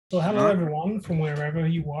So hello everyone from wherever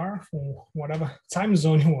you are, from whatever time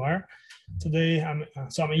zone you are. Today I'm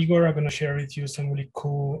Igor. I'm going to share with you some really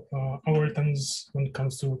cool algorithms when it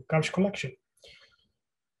comes to garbage collection.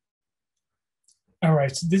 All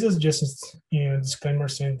right, so this is just a disclaimer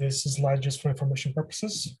saying this is slide just for information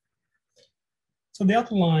purposes. So the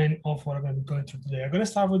outline of what I'm going to be going through today, I'm going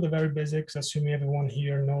to start with the very basics, assuming everyone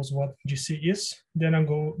here knows what GC is. Then I'll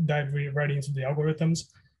go dive right into the algorithms.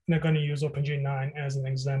 And I'm going to use OpenJ9 as an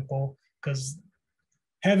example because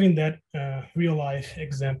having that real life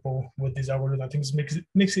example with these algorithms, I think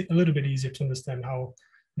makes it a little bit easier to understand how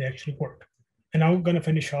they actually work. And I'm going to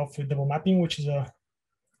finish off with double mapping, which is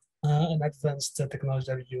an advanced technology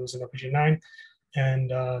that we use in OpenJ9,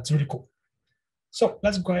 and it's really cool. So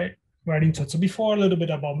let's go right into it. So before, a little bit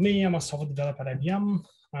about me. I'm a software developer at IBM.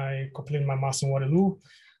 I completed my master in Waterloo.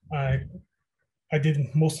 I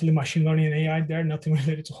did mostly machine learning and AI there, nothing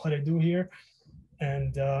related to what I do here.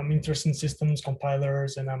 And I'm interested in systems,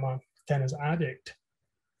 compilers, and I'm a tennis addict.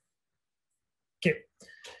 Okay,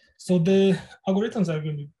 so the algorithms I'm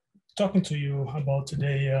going to be talking to you about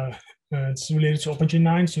today, it's related to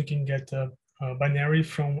OpenJ9, so you can get a binary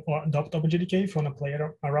from or adopt OpenJDK if you want to play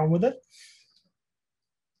around with it.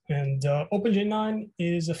 And OpenJ9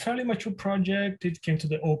 is a fairly mature project. It came to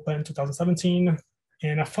the Open 2017.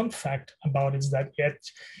 And a fun fact about it is that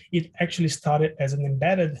it actually started as an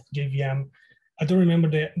embedded JVM. I don't remember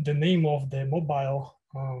the name of the mobile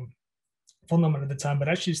phone number at the time, but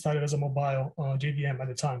actually started as a mobile JVM at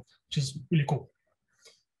the time, which is really cool.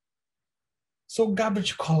 So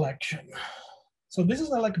garbage collection. So this is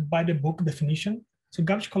like by the book definition. So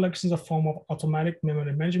garbage collection is a form of automatic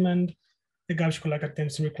memory management. The garbage collector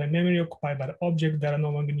attempts to reclaim memory occupied by the object that are no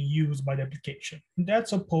longer used by the application.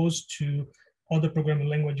 That's opposed to other programming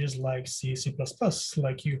languages like C, C++,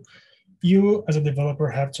 like you as a developer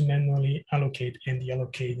have to manually allocate and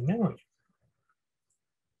deallocate memory.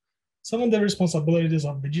 Some of the responsibilities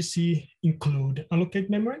of the GC include allocate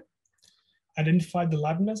memory, identify the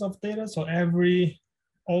liveness of data. So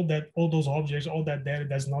all those objects, all that data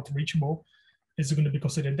that's not reachable is going to be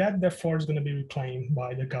considered that, therefore it's going to be reclaimed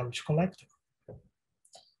by the garbage collector.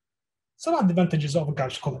 Some advantages of a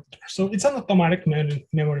garbage collector. So it's an automatic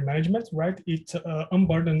memory management, right? It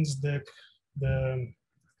unburdens the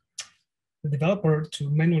developer to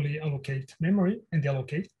manually allocate memory and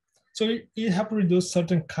deallocate. So it helps reduce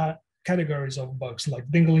certain categories of bugs like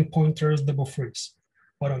dangling pointers, double freeze.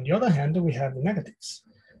 But on the other hand, we have the negatives.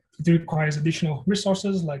 It requires additional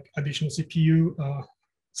resources like additional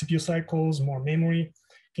CPU cycles, more memory,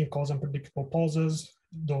 can cause unpredictable pauses.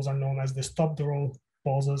 Those are known as the stop the roll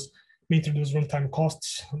pauses. May introduce runtime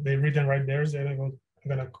costs. They read and write theirs that I'm going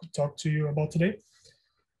to talk to you about today.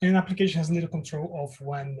 And application has little control of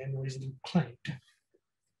when memory is reclaimed.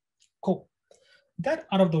 Cool. That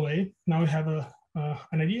out of the way, now we have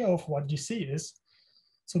an idea of what GC is.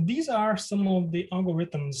 So these are some of the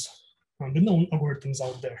algorithms, the known algorithms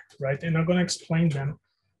out there, right? And I'm going to explain them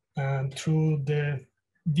through the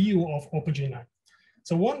view of OpenJ9.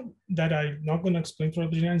 So one that I'm not going to explain through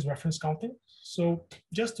OpenJ9 is reference counting. So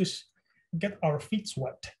just to get our feet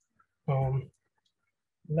wet,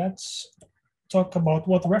 let's talk about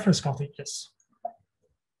what reference counting is.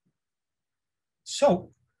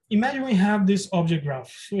 So imagine we have this object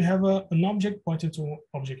graph. We have an object pointing to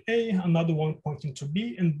object A, another one pointing to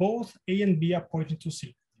B, and both A and B are pointing to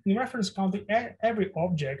C. In reference counting, every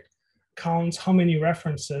object counts how many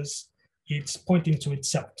references it's pointing to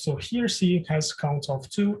itself. So here C has counts of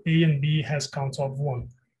 2, A and B has counts of 1.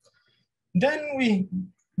 Then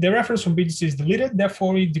the reference from B to C is deleted,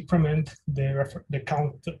 therefore we decrement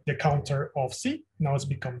the counter of C. Now it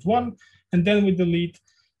becomes 1, and then we delete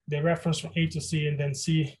the reference from A to C, and then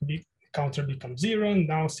counter becomes 0, and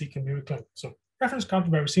now C can be reclaimed. So reference count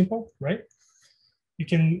very simple, right? You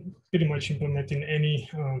can pretty much implement in any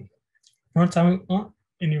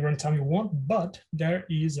runtime you want, but there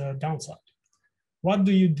is a downside. What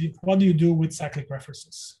do you do with cyclic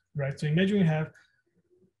references, right? So imagine you have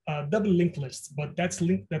a double linked list, but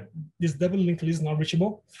this double linked list is not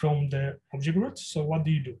reachable from the object root. So what do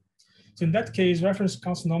you do? So in that case, reference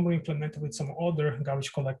counts normally implemented with some other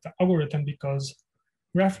garbage collector algorithm because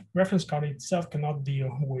reference counting itself cannot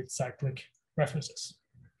deal with cyclic references.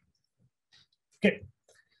 Okay,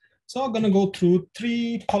 so I'm gonna go through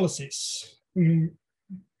 3 policies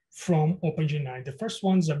from OpenJ9. The first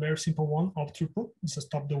one is a very simple one of throughput. It's a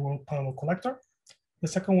stop the world parallel collector. The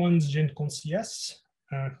second one is GenCon CS.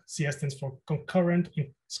 CS stands for concurrent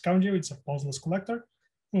scavenger. It's a pauseless collector.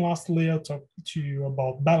 And lastly, I'll talk to you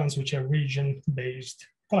about balance, which is a region-based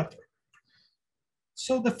collector.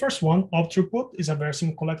 So the first one, of throughput, is a very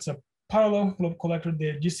simple collector, parallel loop collector,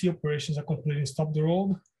 the GC operations are completing stop the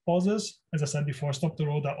road pauses. As I said before, stop the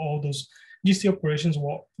road are all those GC operations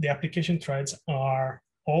where the application threads are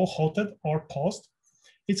all halted or paused.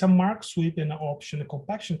 It's a mark, sweep, and an option. A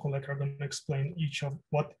compaction collector are going to explain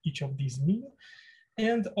what each of these mean.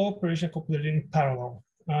 And operation completed in parallel.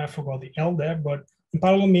 I forgot the L there, but in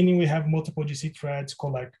parallel meaning we have multiple GC threads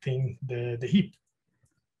collecting the heap.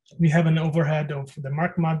 We have an overhead of the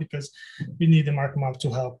mark map because we need the mark map to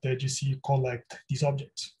help the GC collect these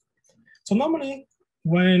objects. So normally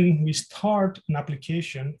when we start an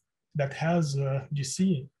application that has a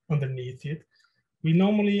GC underneath it, we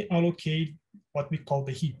normally allocate what we call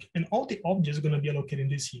the heap, and all the objects are going to be allocated in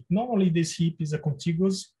this heap. Normally this heap is a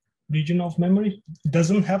contiguous region of memory. It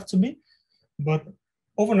doesn't have to be, but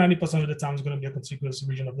over 90% of the time it's going to be a contiguous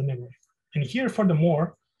region of the memory. And here,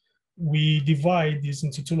 furthermore, we divide this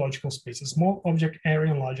into two logical spaces, small object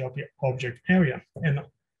area and large object area. And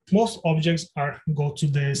most objects go to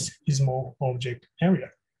this small object area.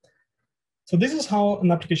 So this is how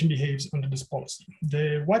an application behaves under this policy.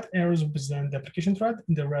 The white arrows represent the application thread,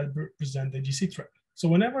 and the red represent the GC thread. So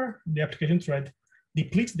whenever the application thread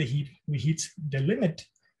depletes the heap, we hit the limit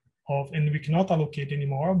and we cannot allocate any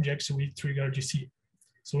more objects, so we trigger GC.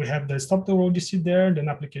 So we have the stop the road GC there, then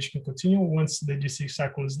application can continue once the GC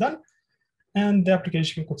cycle is done, and the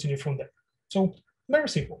application can continue from there. So very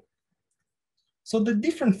simple. So the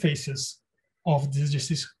different phases of this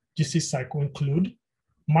GC cycle include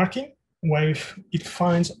marking, where it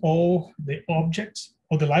finds all the objects,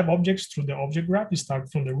 all the live objects through the object graph. We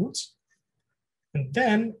start from the roots. And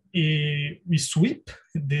then we sweep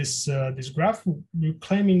this graph,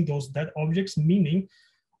 reclaiming those dead objects, meaning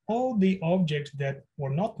all the objects that were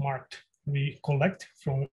not marked, we collect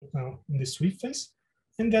from in the sweep phase.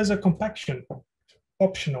 And there's a compaction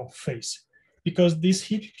optional phase, because this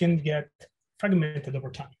heap can get fragmented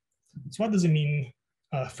over time. So what does it mean,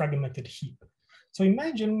 fragmented heap? So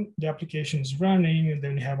imagine the application is running, and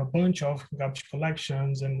then you have a bunch of garbage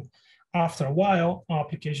collections, and after a while, our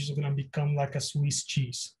applications are going to become like a Swiss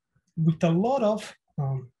cheese with a lot of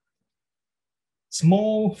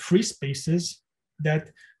small free spaces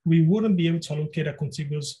that we wouldn't be able to allocate a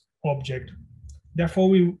contiguous object.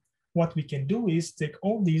 Therefore, what we can do is take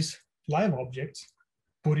all these live objects,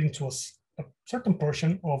 put into a certain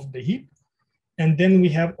portion of the heap, and then we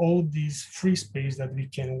have all these free space that we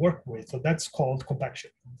can work with. So that's called compaction.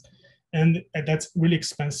 And that's really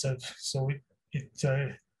expensive. So it's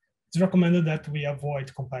recommended that we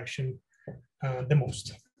avoid compaction the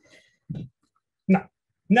most. Now,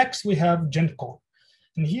 next we have GenCon.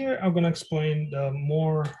 And here I'm going to explain the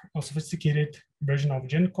more sophisticated version of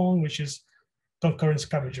GenCon, which is concurrent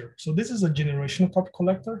scavenger. So this is a generational copy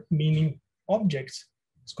collector, meaning objects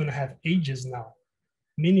is going to have ages now,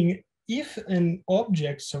 meaning if an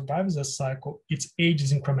object survives a cycle, its age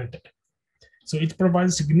is incremented. So it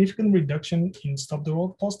provides significant reduction in stop the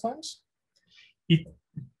road pause times.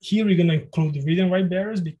 Here we're going to include read and write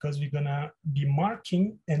barriers because we're going to be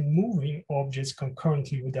marking and moving objects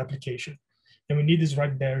concurrently with the application. And we need these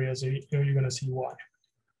write barriers, and you're going to see why.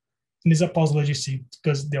 And these are pauseless GC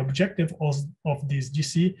because the objective of this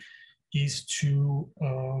GC is to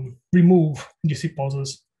remove GC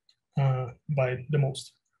pauses by the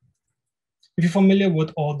most. If you're familiar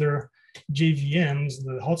with other JVMs,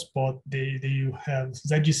 the hotspot, they have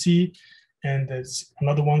ZGC, and there's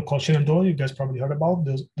another one called Shenandoah, you guys probably heard about.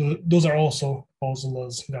 Those are also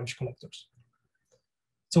pauseless garbage collectors.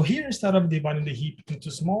 So here, instead of dividing the heap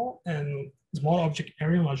into small object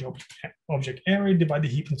area and large object area, divide the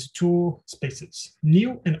heap into two spaces,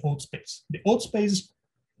 new and old space. The old space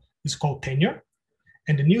is called tenure,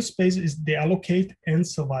 and the new space is the allocate and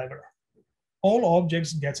survivor. All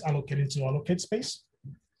objects gets allocated into allocate space.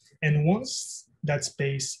 And once that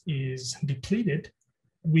space is depleted,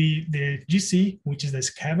 the GC, which is the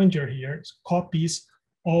scavenger here, copies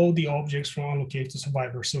all the objects from allocate to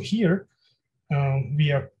survivor. So here,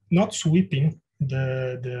 we are not sweeping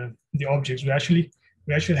the objects. We actually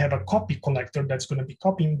have a copy collector that's going to be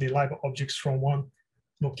copying the live objects from one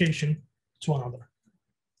location to another.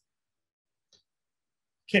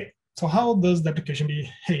 Okay. So how does the application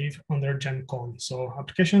behave under GenCon? So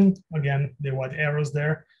application, again, the white arrows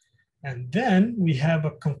there. And then we have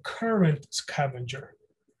a concurrent scavenger.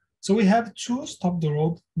 So we have two stop the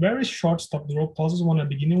road, very short stop the road pauses, one at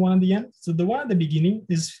the beginning, one at the end. So the one at the beginning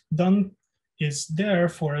is there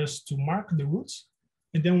for us to mark the routes.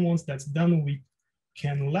 And then once that's done, we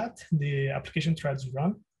can let the application threads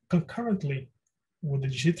run concurrently with the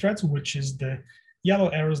GC threads, which is the yellow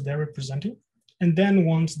arrows they're representing. And then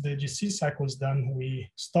once the GC cycle is done, we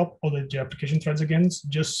stop all the application threads again,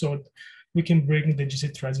 just so we can bring the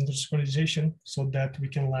GC threads into synchronization so that we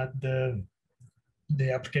can let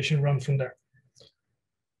the application run from there.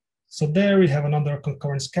 So there we have another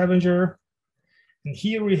concurrent scavenger. And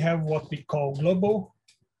here we have what we call global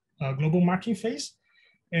marking phase.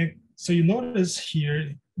 And so you notice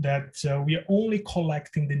here that we are only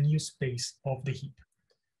collecting the new space of the heap.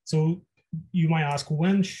 So you might ask,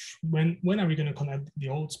 when are we going to connect the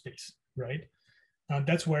old space, right?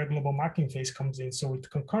 That's where global marking phase comes in. So it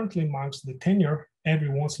concurrently marks the tenure every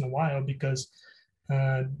once in a while, because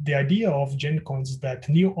the idea of GenCons is that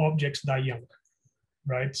new objects die young,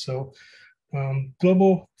 right? So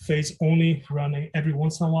global phase only running every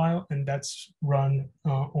once in a while, and that's run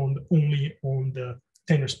only on the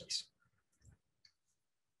tenure space.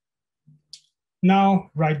 Now,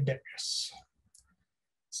 write barriers.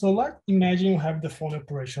 So let's imagine we have the following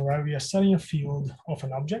operation, right? We are setting a field of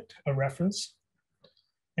an object, a reference,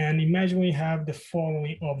 and imagine we have the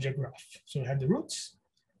following object graph. So we have the roots,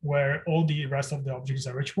 where all the rest of the objects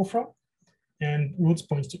are reachable from, and roots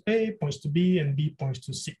points to A, points to B, and B points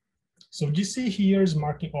to C. So GC here is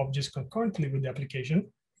marking objects concurrently with the application,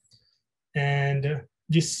 and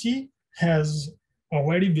GC has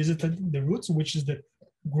already visited the roots, which is the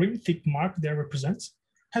green tick mark that represents,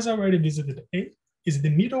 has already visited A, is the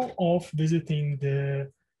middle of visiting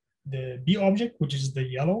the B object, which is the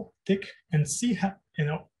yellow tick, and C,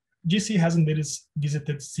 GC hasn't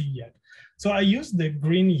visited C yet. So I use the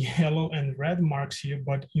green, yellow, and red marks here,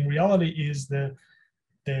 but in reality is the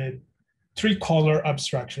three-color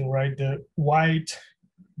abstraction, right? The white,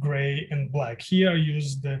 gray, and black. Here I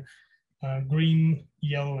use the green,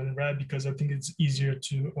 yellow, and red because I think it's easier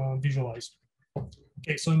to visualize.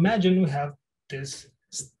 Okay, so imagine we have this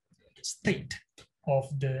state of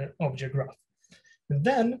the object graph. And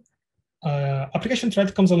then application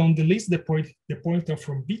thread comes along, deletes the pointer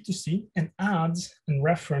from B to C, and adds a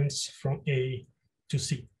reference from A to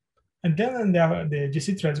C. And then the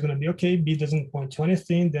GC thread is going to be, okay, B doesn't point to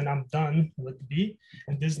anything, then I'm done with B.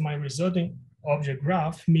 And this is my resulting object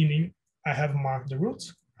graph, meaning I have marked the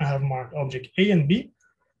roots, I have marked object A and B,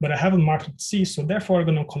 but I haven't marked C, so therefore I'm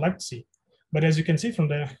going to collect C. But as you can see from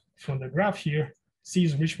the graph here, C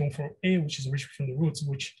is reachable from A, which is reachable from the roots,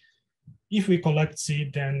 which if we collect C,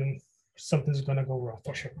 then something's going to go wrong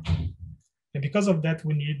for sure. And because of that,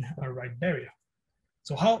 we need a write barrier.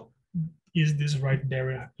 So how is this write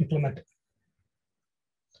barrier implemented?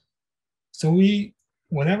 So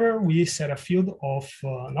whenever we set a field of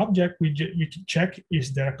an object, we can check,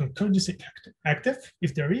 is there a concurrency active?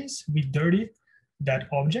 If there is, we dirty that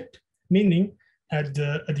object, meaning at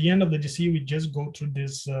the end of the GC, we just go through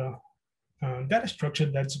this data structure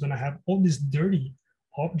that's going to have all these dirty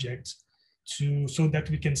objects so that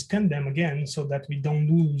we can scan them again, so that we don't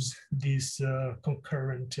lose these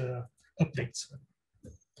concurrent updates.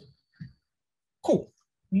 Cool.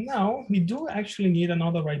 Now we do actually need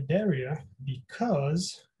another write barrier,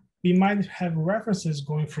 because we might have references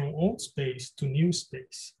going from old space to new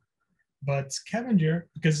space. But scavenger,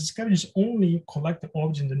 because scavengers only collect the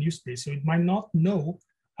object in the new space, so it might not know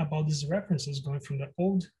about these references going from the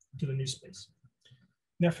old to the new space.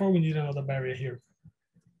 Therefore, we need another barrier here.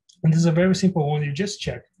 And this is a very simple one. You just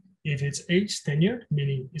check if it's age tenured,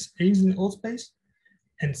 meaning it's age in the old space,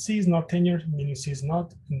 and C is not tenured, meaning C is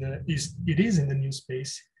not it is in the new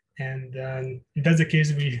space. And if that's the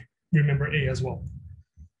case, we remember A as well.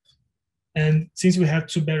 And since we have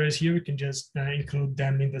two barriers here, we can just include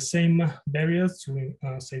them in the same barriers to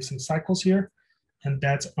save some cycles here. And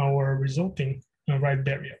that's our resulting write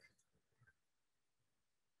barrier.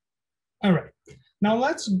 All right,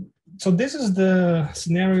 now so this is the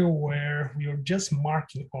scenario where we are just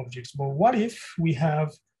marking objects. But what if we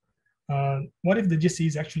have, what if the GC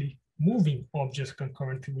is actually moving objects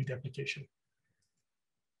concurrently with the application?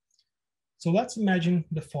 So let's imagine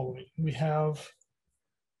the following. We have,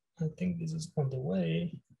 I think this is on the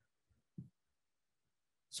way.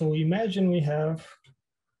 So imagine we have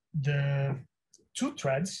the two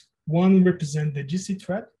threads. One represents the GC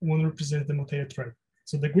thread, one represents the mutated thread.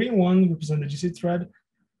 So the green one represents the GC thread,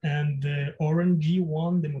 and the orangey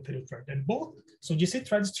one, the mutated thread. And both, so GC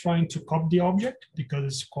thread is trying to copy the object because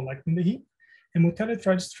it's collecting the heap, and mutated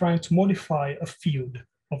thread is trying to modify a field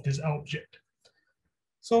of this object.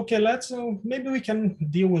 So okay, let's maybe we can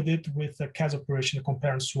deal with it with a CAS operation, a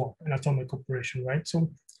compare and swap, an atomic operation, right?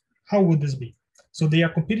 So how would this be? So they are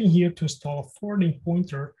competing here to install a forwarding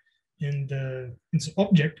pointer in this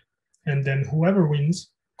object, and then whoever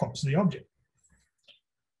wins copies the object.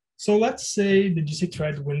 So let's say the GC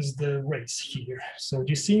thread wins the race here. So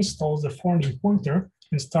GC installs the forwarding pointer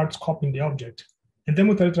and starts copying the object. And then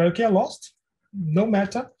we tell it, okay, I lost, no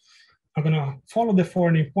matter. I'm gonna follow the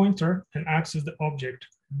forwarding pointer and access the object,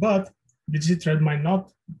 but the GC thread might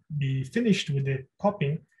not be finished with the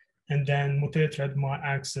copying, and then multi-thread might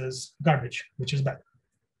access garbage, which is bad.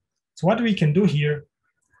 So what we can do here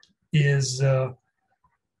is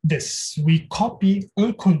this. We copy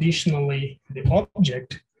unconditionally the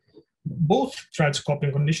object. Both threads copy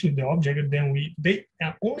unconditionally the object, and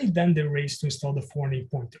then only then they race to install the forwarding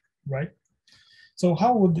pointer, right? So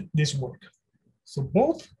how would this work? So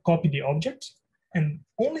both copy the object, and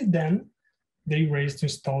only then they raise to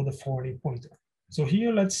install the forwarding pointer. So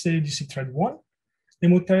here, let's say this is thread 1. The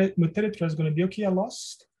mutered thread is going to be, okay, I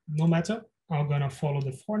lost, no matter. I'm going to follow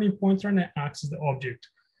the forwarding pointer and access the object.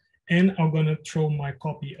 And I'm going to throw my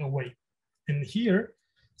copy away. And here,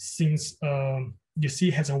 since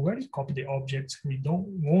GC has already copied the object, we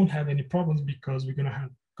won't have any problems because we're going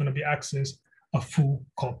to be accessing a full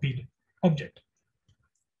copied object.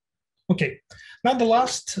 Okay, now the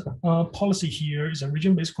last policy here is a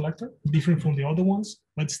region-based collector, different from the other ones,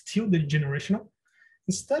 but still the generational.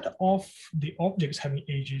 Instead of the objects having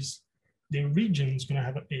ages, the region is going to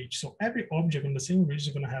have an age. So every object in the same region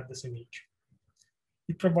is going to have the same age.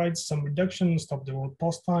 It provides some reduction, stop the world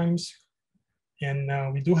pause times,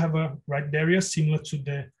 and we do have a write barrier similar to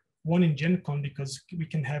the one in GenCon because we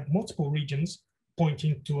can have multiple regions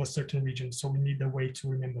pointing to a certain region. So we need a way to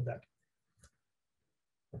remember that.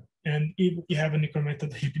 And we have an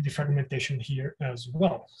incremented heap defragmentation here as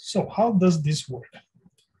well. So how does this work?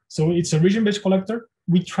 So it's a region-based collector.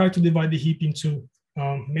 We try to divide the heap into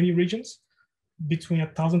many regions, between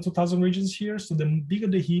 1,000 to 2,000 regions here. So the bigger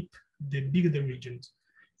the heap, the bigger the regions.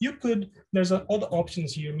 There's other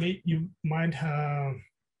options here. You might have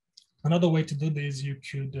another way to do this. You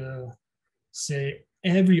could say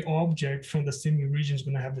every object from the same region is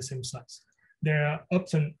going to have the same size. There are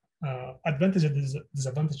often advantages and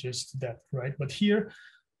disadvantages to that, right? But here,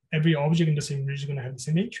 every object in the same region is going to have the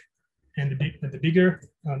same age, and the bigger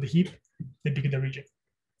the heap, the bigger the region.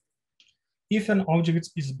 If an object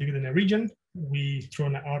is bigger than a region, we throw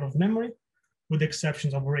it out of memory, with the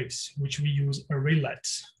exceptions of arrays, which we use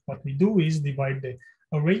arraylets. What we do is divide the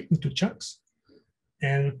array into chunks,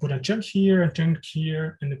 and we put a chunk here,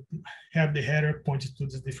 and have the header pointed to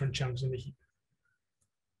the different chunks in the heap.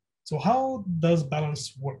 So how does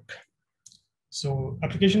balance work? So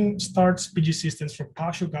application starts PGC stands for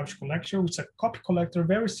partial garbage collector, which is a copy collector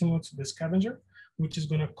very similar to the scavenger, which is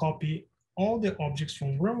going to copy all the objects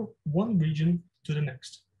from one region to the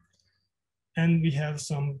next. And we have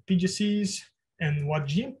some PGCs, and what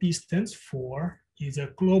GMP stands for is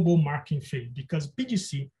a global marking field, because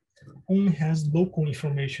PGC only has local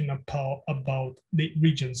information about the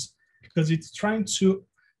regions, because it's trying to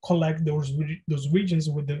collect those regions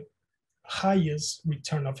with the highest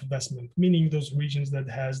return of investment, meaning those regions that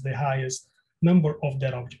has the highest number of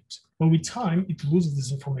that object. But with time, it loses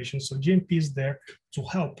this information. So GMP is there to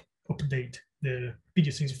help update the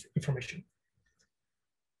PGC information.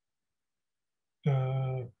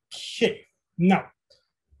 Okay, now,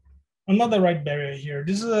 another write barrier here.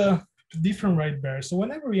 This is a different write barrier. So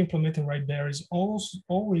whenever we implement a write barrier, is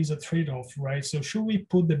always a trade-off, right? So should we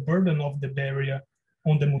put the burden of the barrier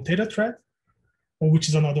on the mutated thread, or which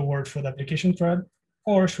is another word for the application thread,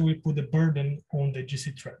 or should we put the burden on the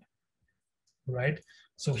GC thread, right?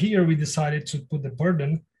 So here we decided to put the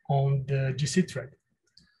burden on the GC thread.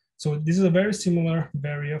 So this is a very similar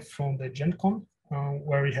barrier from the GenCon,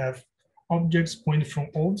 where we have objects pointing from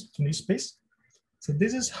old to new space. So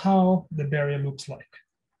this is how the barrier looks like.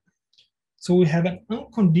 So we have an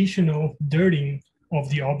unconditional dirtying of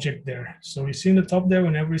the object there. So you see in the top there,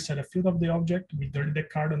 whenever we set a field of the object, we dirty the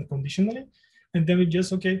card unconditionally. And then we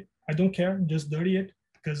just, okay, I don't care, just dirty it,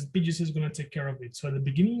 because PGC is going to take care of it. So at the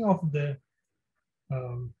beginning of the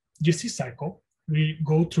GC cycle, we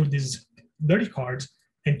go through these dirty cards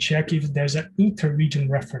and check if there's an inter-region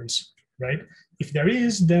reference, right? If there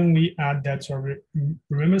is, then we add that to our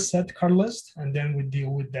remember set card list, and then we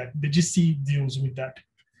deal with that. The GC deals with that.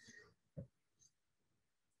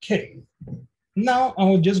 Okay, now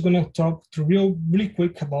I'm just going to talk really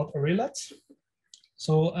quick about arraylets.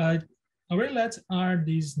 So arraylets are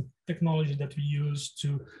these technologies that we use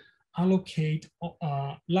to allocate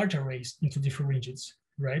large arrays into different regions,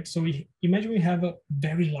 right? So imagine we have a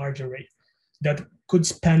very large array that could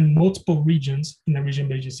span multiple regions in a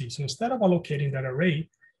region-based GC. So instead of allocating that array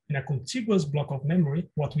in a contiguous block of memory,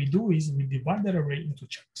 what we do is we divide that array into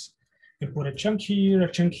chunks. We put a chunk here,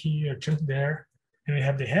 a chunk here, a chunk there, and we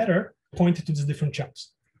have the header pointed to these different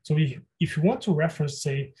chunks. So if you want to reference,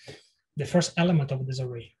 say, the first element of this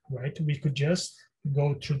array, right? We could just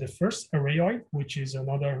go through the first arrayoid, which is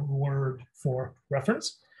another word for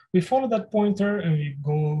reference. We follow that pointer and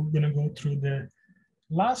gonna go through the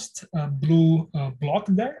last blue block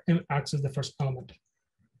there and access the first element.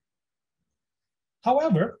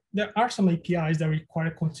 However, there are some APIs that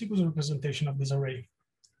require contiguous representation of this array,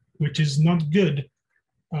 which is not good.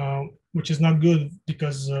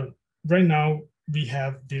 Because right now we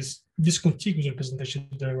have this discontiguous representation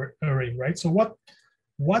of the array, right? So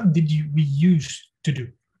what did we use to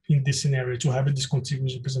do in this scenario to have a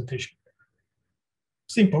discontiguous representation?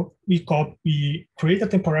 Simple. We create a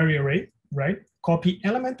temporary array, right? Copy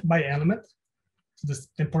element by element to this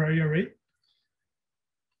temporary array.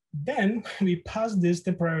 Then we pass this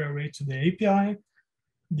temporary array to the API.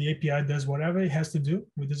 The API does whatever it has to do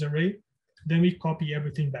with this array. Then we copy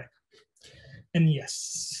everything back. And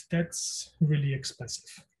yes, that's really expensive,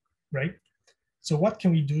 right? So what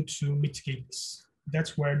can we do to mitigate this?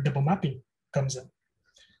 That's where double mapping comes in.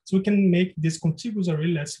 So we can make this contiguous array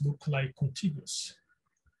look like contiguous.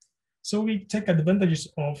 So we take advantages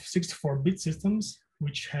of 64-bit systems,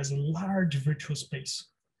 which has a large virtual space.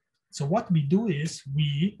 So what we do is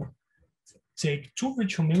we take two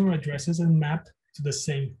virtual memory addresses and map to the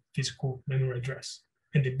same physical memory address.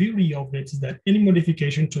 And the beauty of it is that any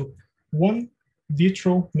modification to one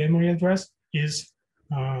virtual memory address is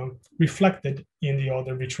reflected in the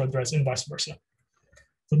other virtual address and vice versa.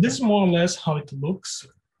 So this is more or less how it looks,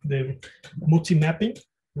 the multi-mapping,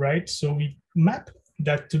 right? So we map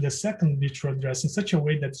that to the second virtual address in such a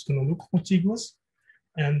way that it's going to look contiguous,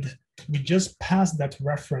 and we just pass that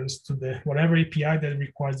reference to the whatever API that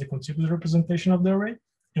requires the contiguous representation of the array,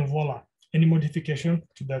 and voila, any modification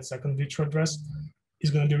to that second virtual address is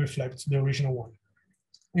going to be reflected to the original one.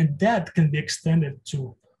 And that can be extended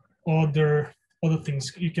to other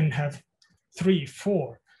things. You can have 3,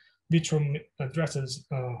 4 virtual addresses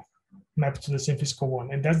mapped to the same physical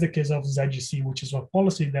one. And that's the case of ZGC, which is a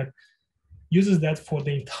policy that uses that for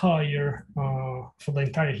the entire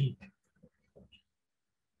heap.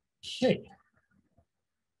 Okay.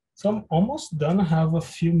 So I'm almost done. I have a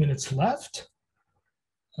few minutes left.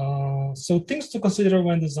 So things to consider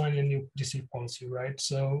when designing a new GC policy, right?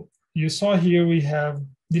 So you saw here we have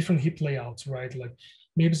different heap layouts, right? Like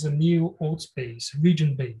maybe it's a new old space,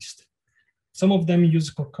 region-based. Some of them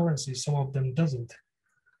use concurrency, some of them doesn't.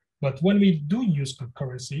 But when we do use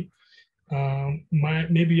concurrency,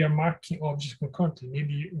 maybe you're marking objects concurrently,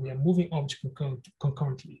 maybe we are moving objects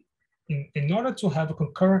concurrently. In order to have a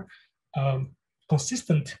concurrent,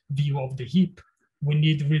 consistent view of the heap, we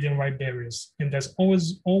need read and write barriers. And there's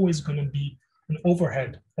always going to be an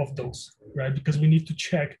overhead of those, right? Because we need to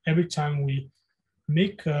check every time we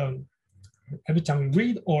make, every time we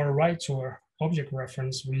read or write to our object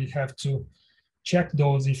reference, we have to check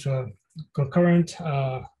those if concurrent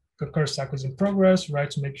cycles in progress,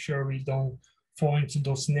 right? To make sure we don't fall into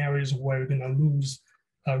those scenarios where we're going to lose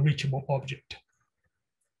a reachable object.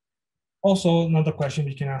 Also, another question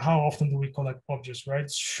we can ask, how often do we collect objects, right?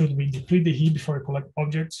 Should we deplete the heap before we collect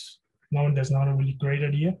objects? No, that's not a really great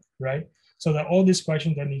idea, right? So that all these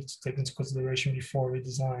questions that need to take into consideration before we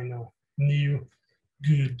design a new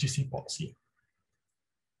good GC policy.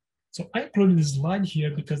 So I included this slide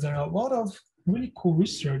here because there are a lot of really cool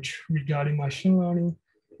research regarding machine learning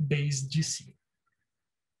based GC.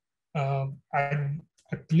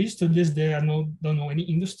 At least to this day, I don't know any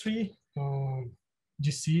industry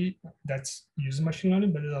GC that's using machine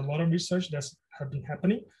learning, but there's a lot of research that's have been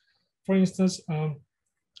happening. For instance,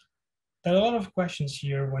 there are a lot of questions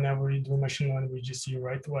here whenever you do machine learning with GC,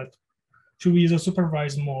 right? What should we use a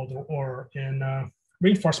supervised model or a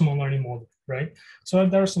reinforcement learning model, right? So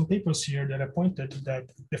there are some papers here that I pointed that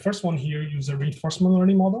the first one here use a reinforcement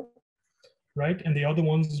learning model, right? And the other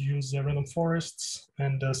ones use random forests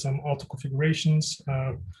and some auto configurations,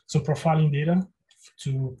 some profiling data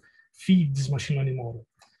to feed this machine learning model.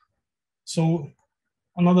 So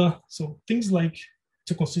things like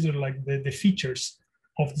to consider like the features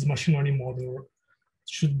of this machine learning model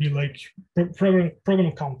should be like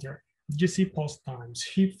program counter, GC pause times,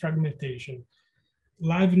 heap fragmentation,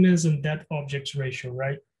 liveness and dead objects ratio,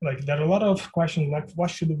 right? Like there are a lot of questions like what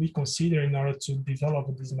should we consider in order to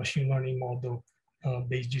develop this machine learning model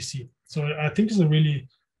based GC. So I think it's a really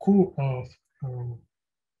cool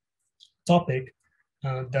topic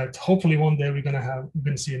that hopefully one day we're gonna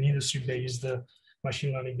see an industry-based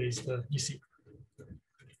machine learning-based GC.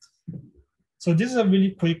 So this is a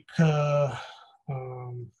really quick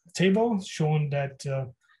table showing that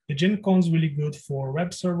the GenCon is really good for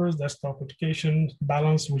web servers, desktop application.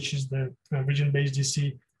 Balance, which is the region-based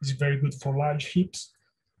GC, is very good for large heaps.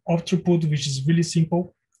 Throughput, which is really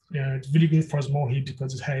simple, it's really good for small heaps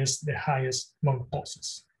because it has the highest long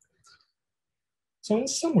pulses. So in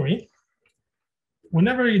summary,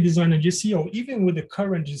 whenever you design a GC, or even with the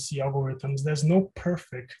current GC algorithms, there's no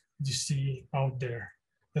perfect GC out there.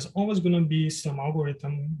 There's always going to be some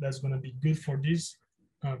algorithm that's going to be good for this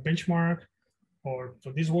benchmark, or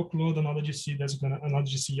for this workload, another GC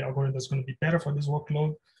algorithm that's going to be better for this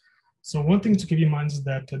workload. So one thing to keep in mind is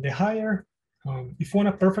that the higher, if you want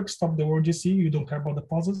a perfect stop the world GC, you don't care about the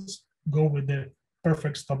pauses, go with the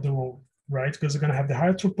perfect stop the world, right? Because you're going to have the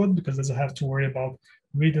higher throughput because it doesn't have to worry about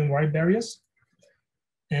read and write barriers.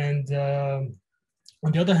 And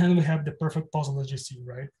on the other hand, we have the perfect pauseless GC,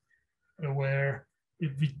 right? Where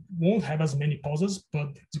we won't have as many pauses, but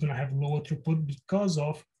it's going to have lower throughput because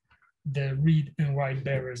of the read and write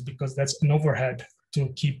barriers, because that's an overhead to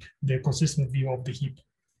keep the consistent view of the heap.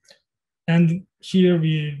 And here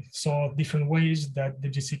we saw different ways that the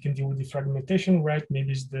GC can deal with the fragmentation, right?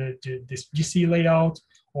 Maybe it's this GC layout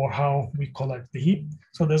or how we collect the heap.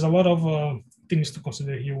 So there's a lot of things to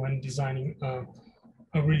consider here when designing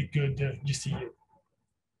a really good GCU.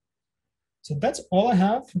 So that's all I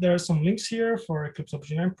have. There are some links here for Eclipse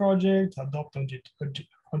Object project, Adopt on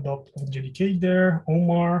JDK there,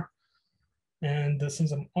 Omar. And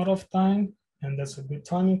since I'm out of time, and that's a good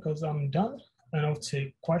timing because I'm done, and I'll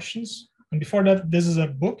take questions. And before that, this is a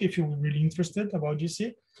book if you're really interested about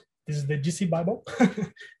GC. This is the GC Bible.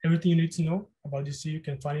 Everything you need to know about GC, you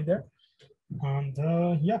can find it there.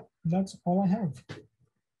 And yeah, that's all I have.